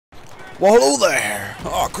Well, hello there.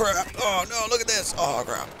 Oh crap. Oh no, look at this. Oh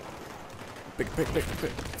crap. Pick.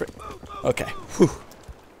 Okay. Whew.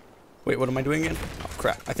 Wait, what am I doing again? Oh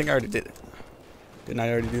crap. I think I already did it. Didn't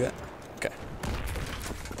I already do that? Okay.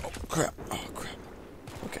 Oh crap. Oh crap.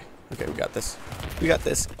 Okay. Okay, we got this. We got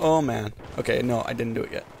this. Oh man. Okay, no, I didn't do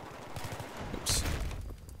it yet. Oops.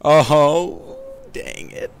 Oh,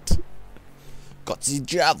 dang it. Got the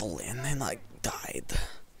javelin and I died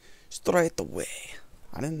straight away.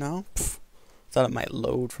 I didn't know. Pfft. Thought it might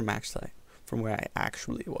load from where I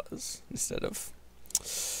actually was instead of.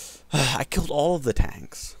 I killed all of the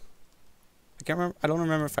tanks. I can't remember. I don't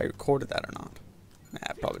remember if I recorded that or not. Nah,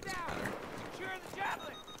 it probably doesn't matter.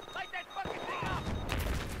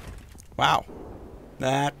 Wow,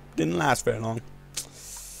 that didn't last very long.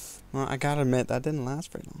 Well, I gotta admit that didn't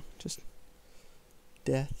last very long. Just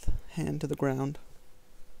death, hand to the ground.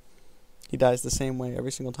 He dies the same way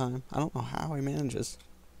every single time. I don't know how he manages.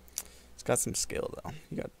 He's got some skill though.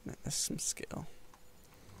 That's some skill.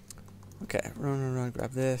 Okay, run,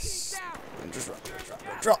 grab this. And just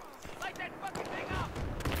run.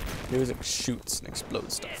 Music shoots and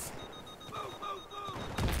explodes stuff.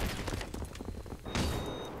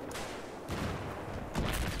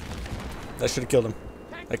 That should have killed him.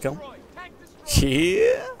 That kill him?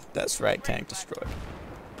 Yeah, that's right, tank destroyed.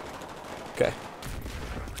 Okay.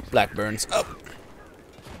 Blackburn's up.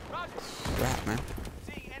 Crap, man.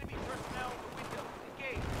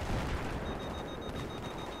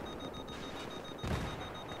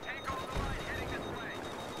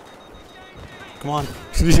 Come on.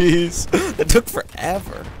 Jeez. That took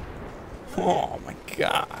forever. Oh my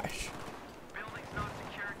gosh.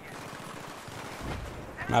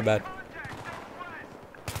 My bad.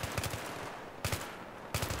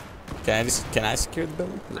 Can I secure the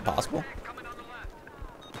building? Is it possible?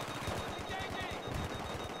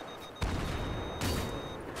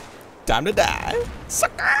 Time to die.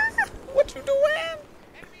 Sucker! What you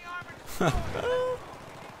doing?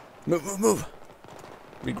 Move.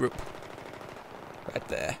 Regroup. Right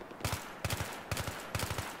there.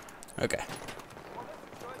 Okay.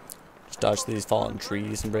 Just dodge these fallen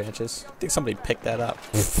trees and branches. I think somebody picked that up.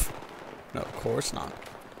 No, of course not.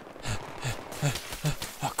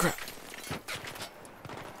 Oh crap.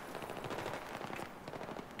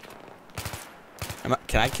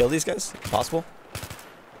 Can I kill these guys? Possible?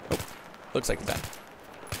 Oh, looks like it's done.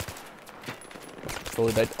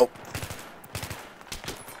 Fully dead. Oh!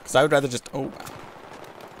 Because I would rather just... Oh, wow.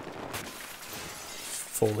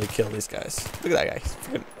 Fully kill these guys. Look at that guy. He's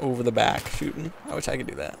freaking over the back shooting. I wish I could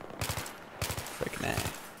do that. Freaking A.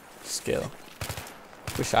 Skill.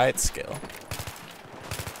 Wish I had skill.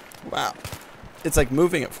 Wow. It's like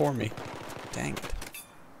moving it for me. Dang it.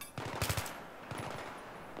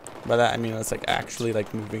 By that I mean it's like actually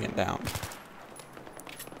like moving it down.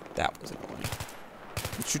 That was annoying.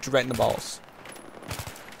 It shoot you right in the balls.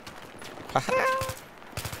 Haha!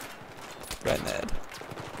 Right in the head.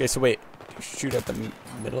 Okay, so wait. You shoot at the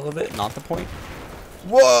middle of it, not the point?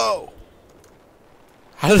 Whoa!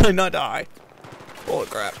 How did I not die? Holy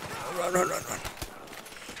crap. Run.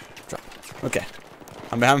 Drop. Okay.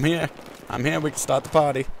 I'm here. I'm here. We can start the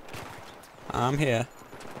party. I'm here.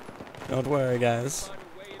 Don't worry, guys.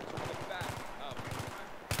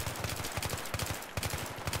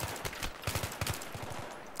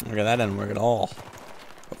 Okay, that didn't work at all.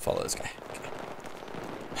 I'll follow this guy.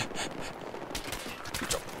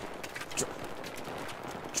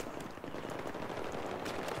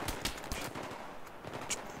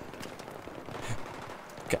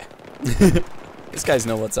 Okay. Okay. These guys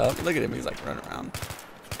know what's up. Look at him. He's like running around.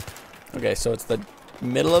 Okay, so it's the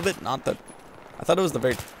middle of it, not the... I thought it was the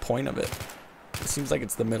very point of it. It seems like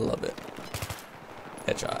it's the middle of it.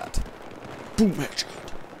 Headshot. Boom, headshot.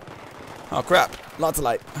 Oh, crap. Lots of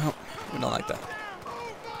light. Oh, we don't like that.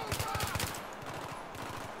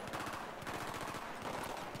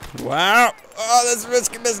 Wow. Oh, that's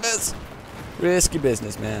risky business. Risky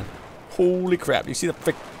business, man. Holy crap. You see the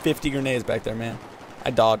 50 grenades back there, man?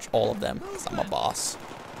 I dodged all of them because I'm a boss.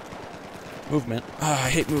 Movement. Oh, I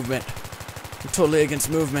hate movement. I'm totally against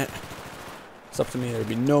movement. It's up to me. There'd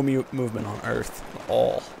be no movement on Earth at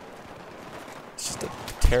all. It's just a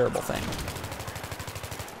terrible thing.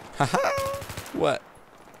 Haha. What?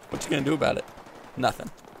 What you gonna do about it? Nothing.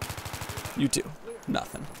 You too.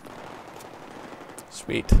 Nothing.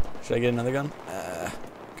 Sweet. Should I get another gun?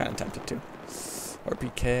 Kind of tempted to.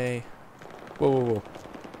 RPK. Whoa.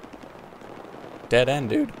 Dead end,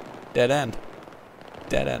 dude. Dead end.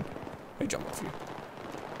 Dead end. Let me jump off you.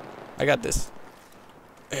 I got this.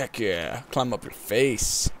 Heck yeah. Climb up your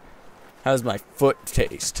face. How's my foot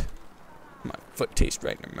taste? My foot taste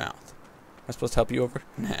right in your mouth. Am I supposed to help you over?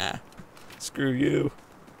 Nah. Screw you.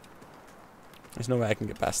 There's no way I can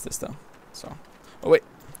get past this though. So, oh wait,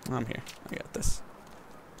 I'm here. I got this.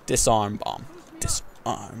 Disarm bomb.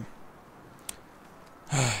 Disarm.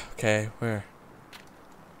 Okay, where?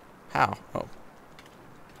 How? Oh.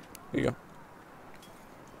 Here you go.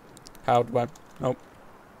 How do I? Nope.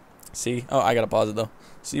 See? Oh, I gotta pause it though.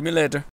 See me later.